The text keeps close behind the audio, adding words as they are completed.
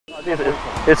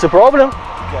It's a problem?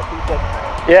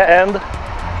 Yeah, and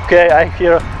okay, I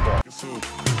hear.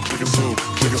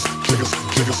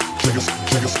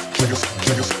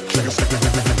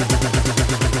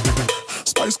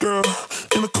 Spice girl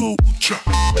in a coupe.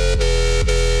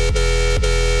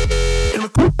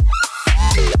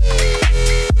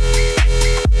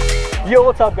 Yo,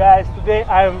 what's up guys? Today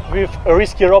I'm with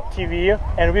viktorcrazytv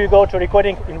and we go to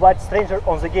recording Invite Stranger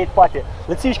on the Gate Party.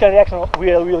 Let's see which kind of reaction we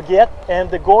will get, and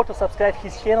go to subscribe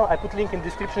his channel. I put link in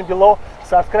description below.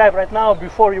 Subscribe right now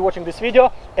before you're watching this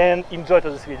video and enjoy to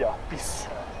this video. Peace.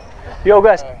 Yo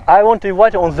guys, I want to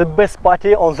invite you on the best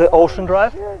party on the Ocean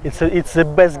Drive. It's the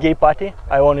best gay party.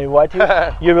 I want to invite you.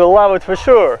 You will love it for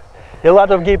sure. A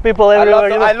lot of gay people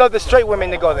everywhere. I love the straight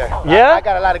women to go there. Yeah? I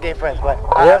got a lot of gay friends, but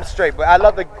I'm straight. But I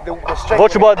love the straight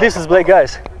What women. about this is black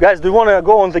guys? Guys, do you want to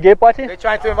go on the gay party? They're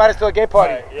trying to invite us to a gay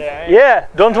party. Yeah,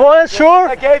 don't want it? Sure?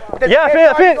 I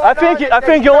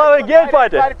think you love a gay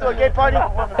party. To a gay party.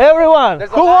 Everyone,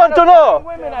 who want to know?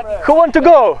 Who want to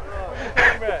go?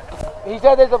 He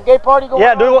said there's a gay party going on.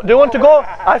 Yeah, do you want to go?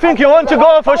 I think you want to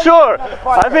go for sure.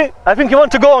 I think you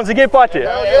want to go on the gay party.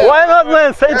 Why not,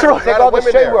 man? Say true. Take all the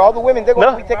straight, all the women. They're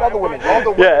going to take all the women. All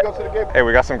the women go to the gay party. Hey,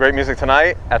 we got some great music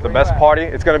tonight at the best party.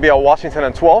 It's going to be at Washington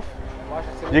and 12th.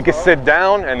 You can sit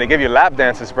down and they give you lap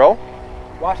dances, bro.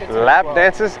 Lap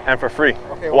dances and for free.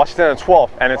 Washington and 12th,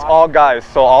 and it's all guys.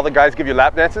 So all the guys give you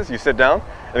lap dances. You sit down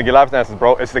and they give lap dances,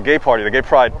 bro. It's the gay party, the gay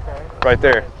pride, right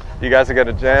there. You guys are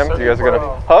gonna jam. You guys are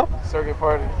gonna, Circuit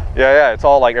party. Yeah. It's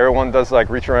all like everyone does like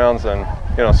reach arounds and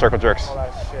circle jerks.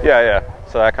 Yeah.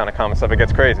 So that kind of common stuff. It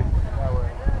gets crazy.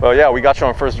 But yeah, we got you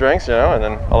on first drinks, and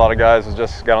then a lot of guys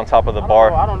just got on top of the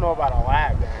bar. I don't know about a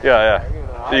lap. Yeah.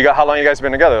 So you got how long you guys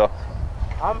been together though?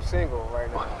 I'm single right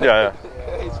now. Yeah.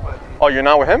 He's funny. Oh, you're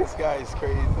not with him? This guy is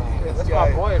crazy. That's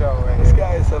my boy though. This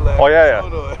guy is hilarious. Oh yeah.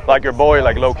 Like your boy,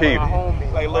 like low key.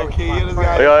 Like low key. This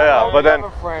guy. Yeah. But then,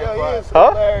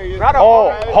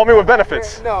 Oh, homie with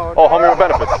benefits. No. Oh, homie with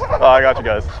benefits. Oh, I got you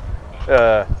guys.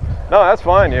 No, that's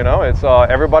fine. It's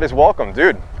everybody's welcome,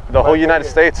 dude. The whole United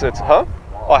States. It's Oh,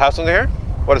 I have something here.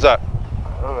 What is that?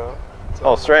 I don't know.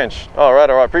 Oh, strange. All right.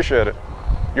 Appreciate it.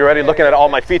 You're already looking at all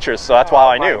my features, so that's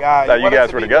why I knew that you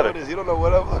guys were together. You don't know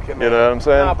what I'm looking at. You know what I'm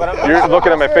saying? You're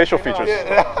looking at my facial features.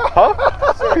 Huh?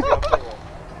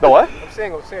 The what? I'm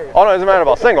single, serious. Oh no, it doesn't matter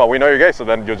about single. We know you're gay, so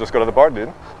then you'll just go to the bar,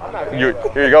 dude.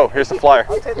 Here you go. Here's the flyer.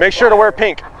 Make sure to wear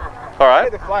pink. All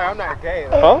right? The flyer. I'm not gay.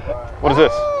 Huh? What is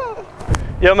this?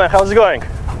 Yo man, how's it going?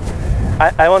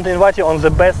 I want to invite you on the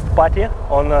best party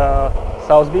on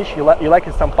South Beach. You like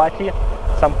it? Some party,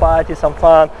 some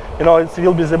fun. It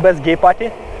will be the best gay party.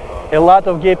 A lot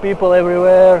of gay people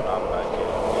everywhere.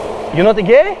 You're not a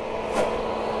gay?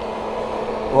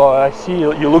 Well, I see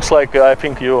you looks like I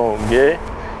think you're gay.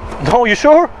 No, you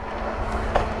sure?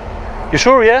 You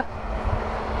sure, yeah?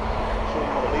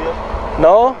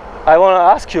 No? I want to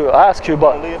ask you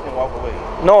about. Live and walk away.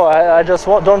 No, I just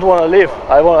don't want to leave.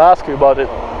 I want to ask you about it.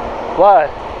 Why?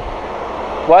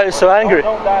 Why are you so angry?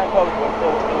 Don't die in public.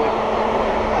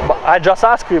 But I just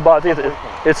asked you about it.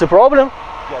 It's a problem?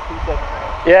 Yeah, 2 seconds.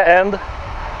 Yeah, and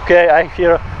okay, I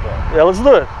hear. Yeah, let's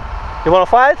do it. You want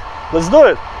to fight? Let's do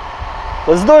it.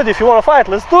 Let's do it. If you want to fight,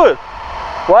 let's do it.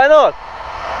 Why not?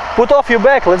 Put off your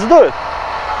back. Let's do it.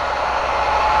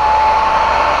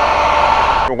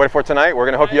 We're waiting for tonight. We're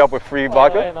gonna hook you up with free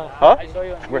vodka. Huh? I saw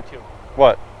you on YouTube.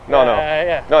 What? No.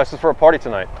 Yeah. No, this is for a party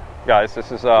tonight, guys.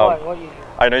 This is.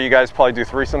 I know you guys probably do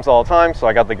threesomes all the time, so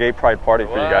I got the gay pride party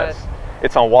for you guys.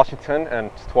 It's on Washington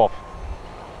and 12th.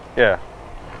 Yeah.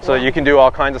 So you can do all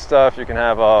kinds of stuff. You can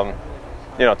have,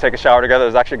 take a shower together.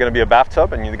 There's actually going to be a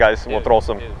bathtub, and you guys will throw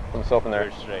some soap in there.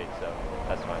 You're straight, so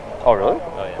that's fine. Oh, really?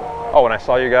 Oh, yeah. Oh, when I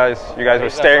saw you guys were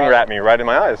staring at me right in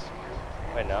my eyes.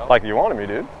 Wait, no? Like you wanted me,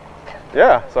 dude.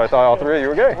 Yeah, so I thought all three of you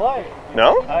were gay. Why?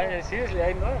 No? Seriously,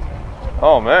 I know.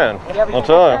 Oh, man. I'll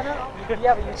tell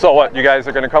you. So what, you guys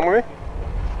are going to come with me?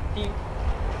 Do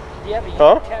you have a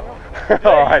Huh? YouTube channel?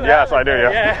 All right, yes, I do,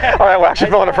 yeah. All right, we're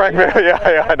actually filming a prank video.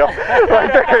 Yeah, I know.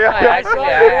 Right there, yeah.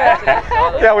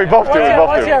 Yeah, we both do.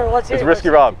 It's Risky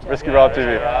Rob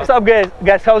TV. What's up,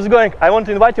 guys? How's it going? I want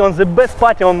to invite you on the best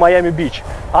party on Miami Beach.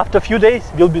 After a few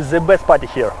days, will be the best party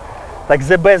here. Like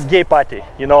the best gay party.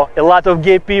 A lot of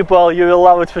gay people. You will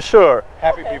love it for sure.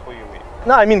 Happy people you meet.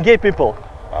 No, I mean gay people.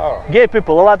 Oh. Gay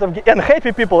people, a lot of and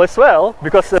happy people as well,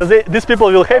 because these people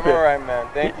will happy. All right, man.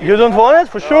 Thank you. You don't want it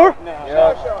for sure? No.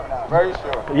 Yeah, very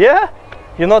sure. Yeah?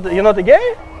 You're not a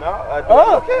gay? No, I don't.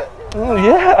 Oh, okay.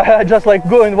 Yeah, I just like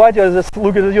go invite you. I just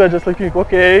look at you. I just like think,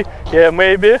 okay, yeah,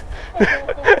 maybe. Me?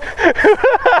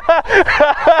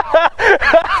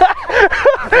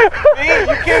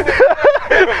 You can't.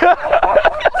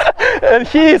 And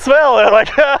he as well, like.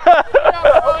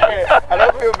 Okay, I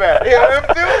don't feel bad. Yeah, him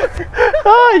too.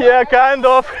 Oh yeah, kind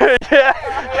of. Yeah,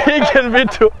 he can be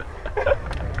too.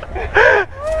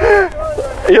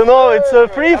 You know, it's a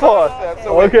free for us.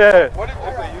 So wait, Okay. what did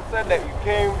you say? You said that you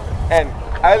came and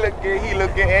I look gay, he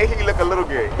look gay, and he look a little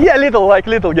gay. Yeah, little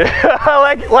gay.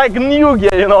 like new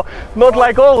gay, you know, not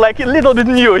like all, like a little bit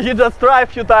new. He just tried a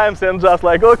few times and just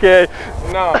like, okay.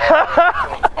 No.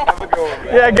 Have a good one,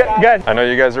 man. Yeah, guys. I know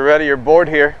you guys are ready. You're bored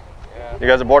here. Yeah. You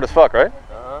guys are bored as fuck, right?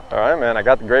 All right, man. I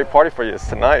got the great party for you. It's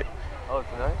tonight. Oh,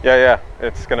 tonight? Yeah.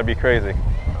 It's gonna be crazy.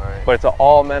 All right. But it's an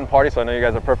all-men party, so I know you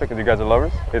guys are perfect because you guys are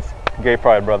lovers. It's gay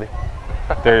pride, brother.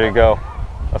 There you go.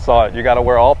 I saw it. You gotta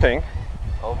wear all pink.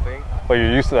 All pink? But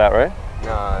you're used to that, right?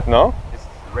 Nah. No? It's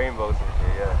rainbows in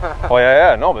here, yeah. Oh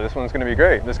yeah. No, but this one's gonna be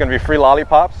great. There's gonna be free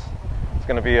lollipops. It's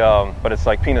gonna be, but it's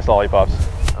like penis lollipops.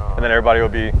 And then everybody will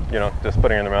be, you know, just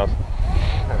putting it in their mouths.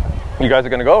 You guys are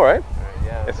gonna go, right?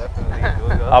 Yeah, definitely.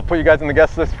 We'll go. I'll put you guys in the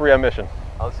guest list, free admission.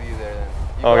 I'll see you there then.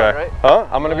 You Okay. going, right? Huh?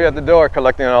 I'm gonna be at the door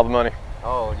collecting all the money.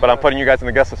 Oh. But I'm putting you guys in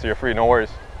the guest list, so you're free. No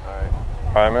worries. All right.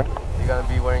 All right, man. You gonna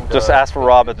be wearing the... Just ask for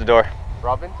Rob at the door.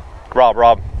 Robin? Rob.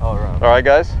 Oh, Rob. All right,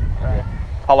 guys. Okay.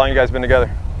 How long you guys been together?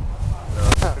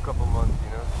 Just a couple months,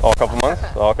 you know. Oh, a couple months.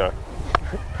 Oh, okay.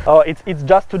 Oh, it's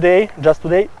just today.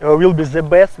 Will be the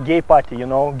best gay party. You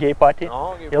know, gay party.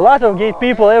 Oh, A lot of gay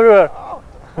people everywhere.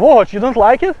 What? You don't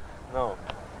like it? No.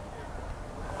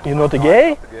 You're not a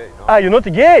gay? Gay, no. Ah, you're not a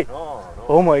gay? No.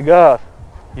 Oh my God.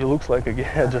 You looks like a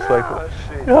gay, just like.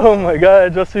 Shit. Oh my God! I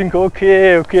just think,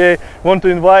 okay, want to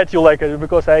invite you, like,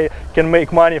 because I can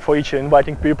make money for each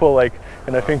inviting people, like,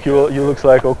 and I think you looks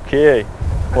like okay.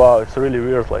 Wow, it's really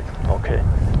weird, like, okay.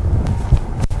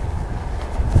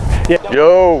 Yeah.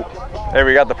 Yo. Hey,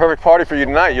 we got the perfect party for you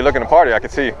tonight. You looking to party? I can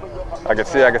see.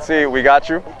 We got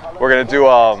you. We're gonna do.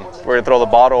 We're gonna throw the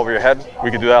bottle over your head.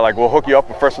 We could do that. Like, we'll hook you up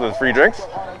first with the free drinks.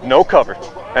 No cover.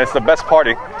 And it's the best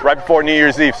party right before New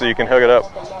Year's Eve, so you can hook it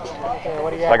up.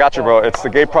 I got you, bro. It's the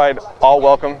Gay Pride All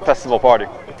Welcome Festival Party.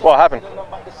 What happened?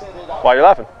 Why are you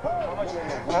laughing?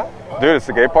 Dude, it's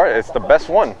the gay party. It's the best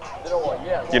one.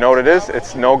 You know what it is?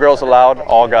 It's no girls allowed,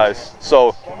 all guys.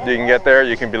 So you can get there,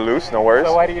 you can be loose, no worries.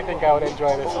 So why do you think I would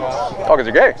enjoy this now? Oh, because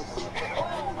you're gay.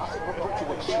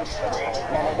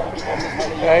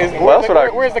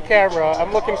 Where's the camera?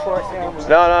 I'm looking for a camera.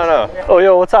 No. Oh,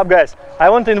 yo, what's up, guys? I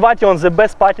want to invite you on the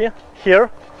best party here.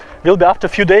 Will be after a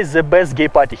few days the best gay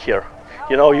party here.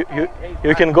 You know,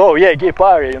 you can go, yeah, gay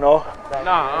party, you know.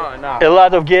 No. A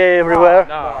lot of gay everywhere.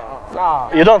 No.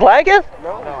 You don't like it?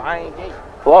 No, I ain't gay.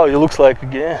 Wow, you looks like a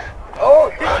gay.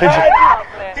 Oh, he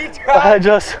tried.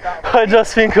 I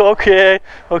just think, okay.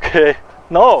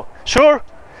 No, sure?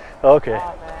 Okay.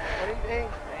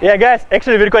 Yeah, guys,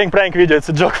 actually we're recording prank video. It's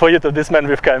a joke for YouTube, this man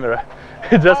with camera.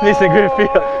 Just missing with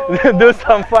feel. Do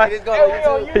some fun.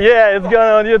 Yeah, it's going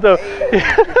on YouTube.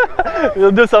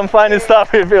 We'll do some funny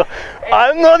stuff with you.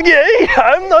 I'm not gay.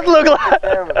 I'm not look like.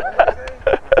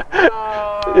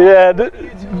 Yeah,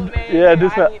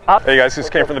 this man. Hey, you guys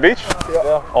just came from the beach?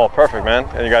 Yeah. Oh, perfect, man.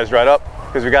 And you guys right up?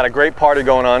 Because we got a great party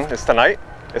going on. It's tonight.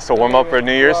 It's to warm up for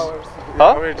New Year's.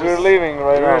 Huh? We're leaving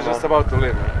right now. We're just about to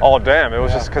leave. Oh, damn. It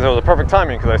was just because it was a perfect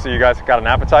timing because I see you guys got an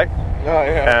appetite. Oh,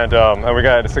 yeah. And we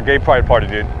got, it's a gay pride party,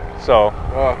 dude. So.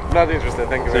 Not interested,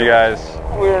 thank you. So you guys.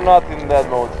 We're not in that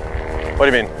mode. What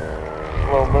do you mean?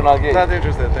 Well, we're not gay. Not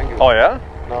interested, thank you. Oh, yeah?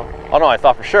 No. Oh, no, I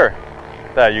thought for sure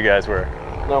that you guys were.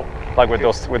 No. Like with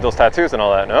those tattoos and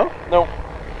all that, no? No.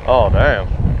 Oh, damn.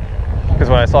 Because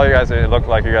when I saw you guys, it looked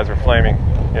like you guys were flaming,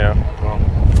 you know? No.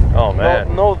 Oh,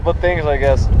 man. No, but things, I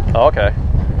guess. Oh, okay.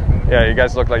 Yeah, you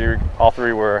guys look like you all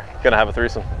three were gonna have a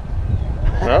threesome.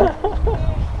 No?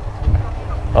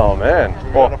 Oh man.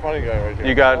 We got a funny guy right here.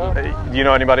 You got? Do you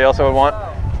know anybody else I would want?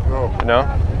 No. No?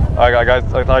 I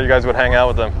thought you guys would hang out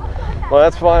with them. Well,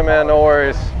 that's fine, man. No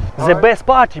worries. The best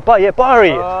party.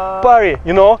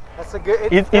 You know. That's a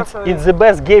good. It's the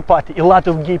best gay party. A lot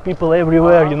of gay people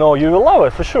everywhere. You know, you will love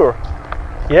it for sure.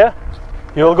 Yeah.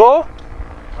 You will go.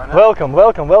 Welcome.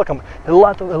 A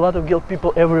lot of gay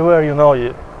people everywhere. You know.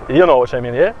 You know what I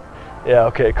mean, yeah? Yeah,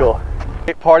 okay, cool.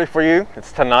 Great party for you.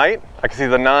 It's tonight. I can see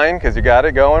the 9 because you got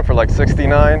it going for like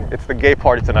 69. It's the gay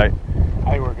party tonight.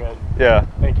 I think we're good. Yeah.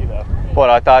 Thank you, though. But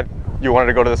I thought you wanted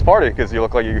to go to this party because you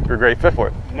look like you're a great fit for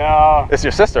it. No. It's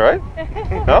your sister, right?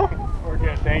 No? We're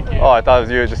good, thank you. Oh, I thought it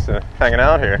was you just hanging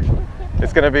out here.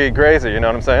 It's going to be crazy, you know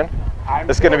what I'm saying?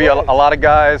 It's going to be a lot of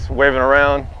guys waving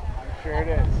around. I'm sure it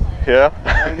is.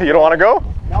 Yeah? You don't want to go?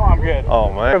 No, I'm good.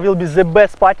 Oh, man. It will be the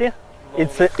best party.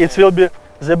 It will be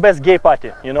the best gay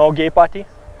party. You know, gay party.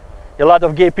 A lot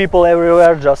of gay people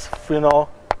everywhere. Just, you know,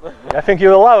 I think you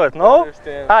will love it, no?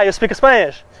 understand. Ah, you speak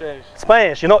Spanish? Spanish.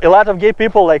 Spanish. You know, a lot of gay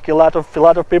people, like a lot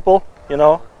of people, you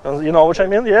know what I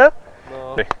mean, yeah?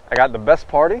 No. I got the best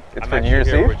party. It's for I'm New Year's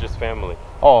actually here Eve. with just family.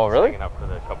 Oh, Just really? hanging out for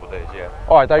the couple days, yeah.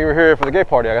 Oh, I thought you were here for the gay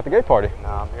party. I got the gay party.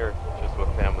 Nah, I'm here just with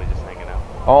family, just hanging out.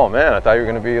 Oh man, I thought you were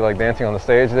gonna be like dancing on the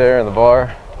stage there in the bar,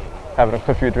 having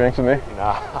a few drinks with me.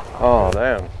 Nah. Oh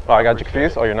damn. Oh, I got you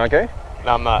confused. Oh, you're not gay?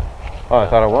 No, I'm not. Oh, I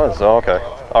thought I was. Oh, okay.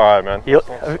 All right, man. You,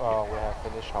 We have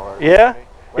finished our yeah? training.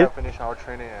 We have finished our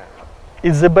training.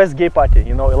 It's the best gay party,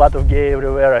 you know, a lot of gay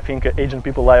everywhere. I think Asian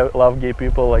people love gay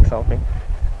people like something.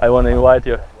 I want to invite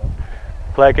you.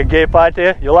 Like a gay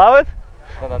party. You love it?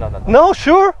 No. No,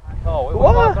 sure? No, we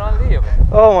What? gonna leave.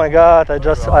 Oh my god, I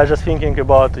just thinking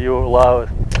about you love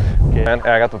it. Okay. Man,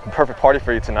 I got the perfect party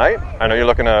for you tonight. I know you're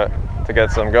looking to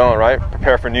get some going, right?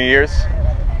 Prepare for New Year's.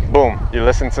 Boom, you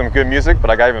listen to some good music, but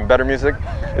I got even better music.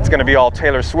 It's gonna be all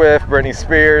Taylor Swift, Britney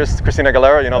Spears, Christina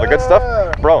Aguilera, you know, the good stuff.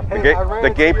 Bro,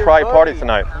 the gay pride party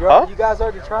tonight. Huh? You guys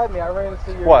already tried me. I ran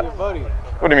into your buddy.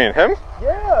 What do you mean, him?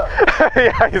 Yeah.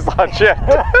 Yeah, he's not shit.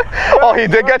 Oh, he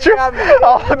did get you?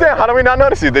 Oh, damn, how do we not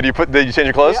notice you? Did you change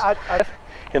your clothes? Yeah,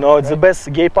 You know, it's the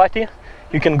best gay party.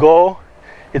 You can go.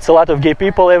 It's a lot of gay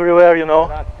people everywhere, you know.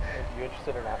 You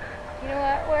interested or not? You know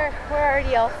what? We're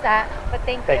already all set, but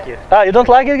thank you. Ah, you don't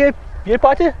like a gay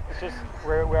party? It's just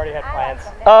we already had plans.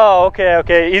 Oh,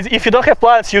 okay. If you don't have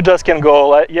plans, you just can go,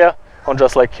 like, yeah, or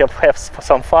just like have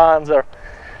some fun or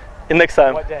next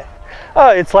time. What day? Oh,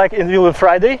 it's like in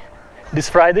Friday, this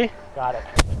Friday. Got it.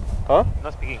 Huh?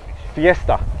 Not speaking English.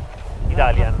 Fiesta.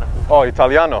 Italian. Oh,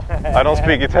 Italiano. I don't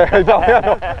speak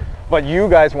Italiano. But you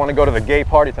guys want to go to the gay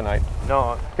party tonight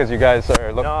No, because you guys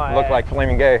look like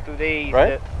flaming gay, today is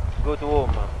right? go to home.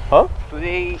 Huh?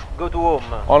 Today, go to home.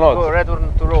 Oh, no, Go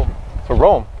return to Rome. To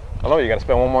Rome. I know you got to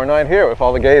spend one more night here with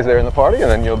all the gays there in the party, and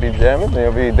then you'll be jamming, and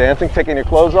you'll be dancing, taking your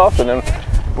clothes off, and then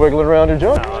wiggling around your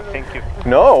joint. No, thank you.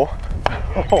 No.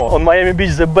 On Miami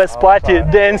Beach, the best party,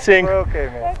 dancing. We're okay,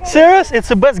 man. Serious? It's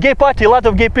the best gay party. A lot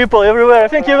of gay people everywhere. I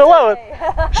think you will love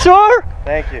it. Sure?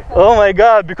 Thank you. Oh my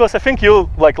god, because I think you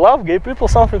like love gay people,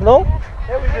 something, no?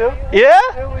 Yeah, we do. Yeah?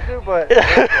 Yeah, we do, but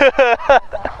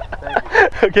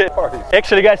Okay.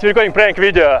 Actually, guys, we're recording prank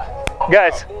video.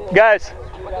 Guys.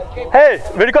 Hey,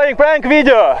 we're recording prank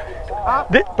video.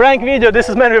 Prank video. This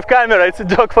is man with camera. It's a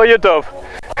joke for YouTube.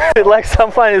 Like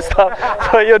some funny stuff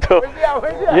for YouTube.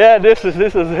 Yeah, this is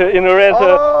in a red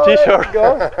t-shirt.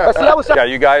 Yeah,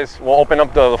 you guys, we'll open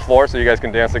up the floor so you guys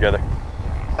can dance together.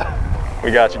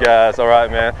 We got you guys, all right,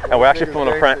 man. And we're actually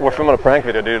filming a prank. We're filming a prank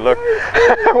video, dude. Look,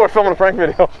 we're filming a prank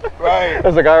video. Right.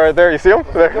 There's a guy right there. You see him?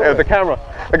 There, the camera.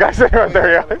 The guy sitting right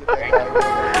there.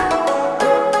 Yeah.